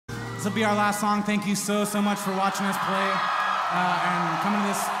This will be our last song. Thank you so much for watching us play and coming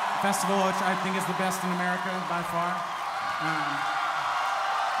to this festival, which I think is the best in America by far.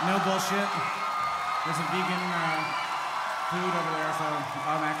 No bullshit. There's a vegan food over there, so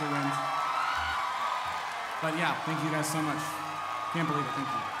automatically wins. But yeah, thank you guys so much. Can't believe it. Thank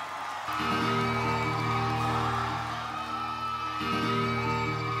you.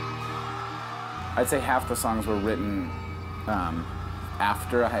 I'd say half the songs were written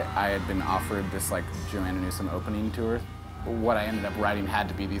after I had been offered this like Joanna Newsom opening tour. What I ended up writing had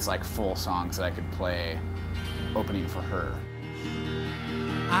to be these like full songs that I could play opening for her.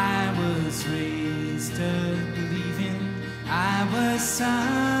 I was raised believing I was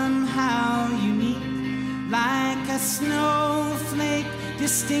somehow unique, like a snowflake,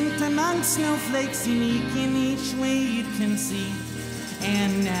 distinct among snowflakes, unique in each way you can see.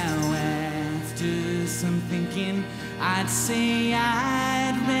 And now after some thinking, I'd say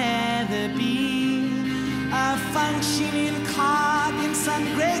I'd rather be a functioning cog in some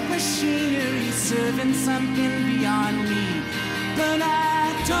great machinery, serving something beyond me. But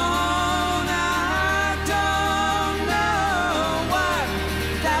I don't know what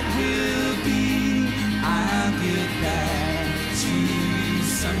that will be. I'll get back to you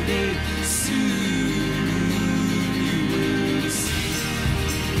someday soon, you will see.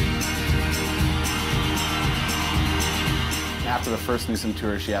 After the first Newsom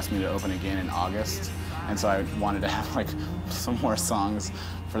tour, she asked me to open again in August, and so I wanted to have like some more songs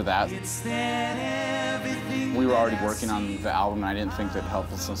for that. We were already working on the album, and I didn't think that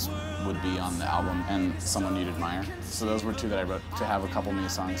Helplessness would be on the album, and Someone You'd Admire. So those were two that I wrote to have a couple new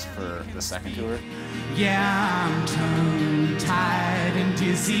songs for the second tour. Yeah, I'm tongue-tied and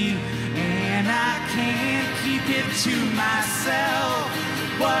dizzy, and I can't keep it to myself.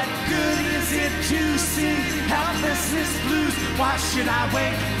 What good is it to sing helplessness blues? Why should I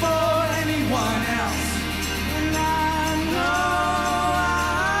wait for anyone else? And I know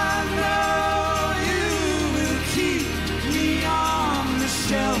you will keep me on the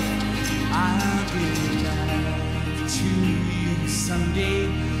shelf. I'll be back to you someday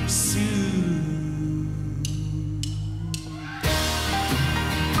soon.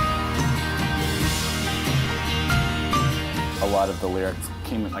 A lot of the lyrics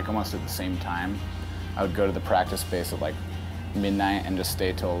came like almost at the same time. I would go to the practice space at like midnight and just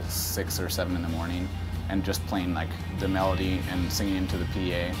stay till 6 or 7 in the morning and just playing like the melody and singing into the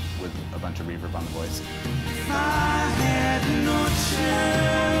PA with a bunch of reverb on the voice. If I had no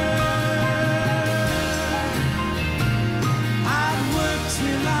chance, I'd work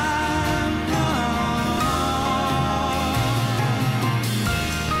till I'm gone.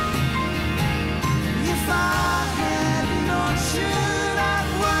 If I had no chance, I'd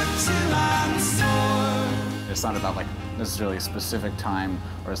work till I'm sore. It's not about like necessarily a specific time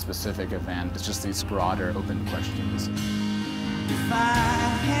or a specific event. It's just these broader, open questions. If I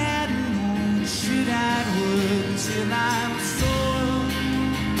had known, should I work till I'm sore?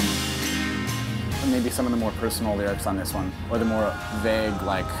 Maybe some of the more personal lyrics on this one, or the more vague,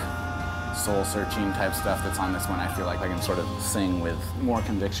 like soul-searching type stuff that's on this one, I feel like I can sort of sing with more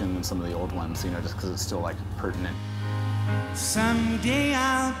conviction than some of the old ones, you know, just because it's still like pertinent. Someday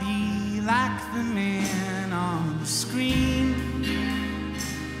I'll be like the man on the screen.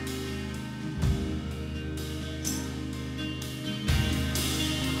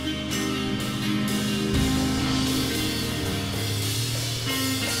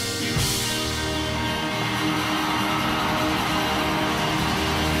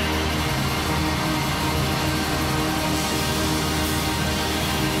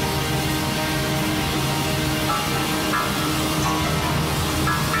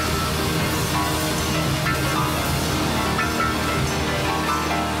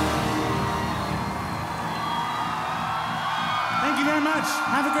 Thank you very much.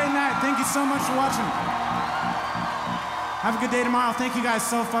 Have a great night. Thank you so much for watching. Have a good day tomorrow. Thank you guys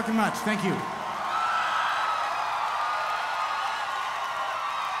so fucking much. Thank you.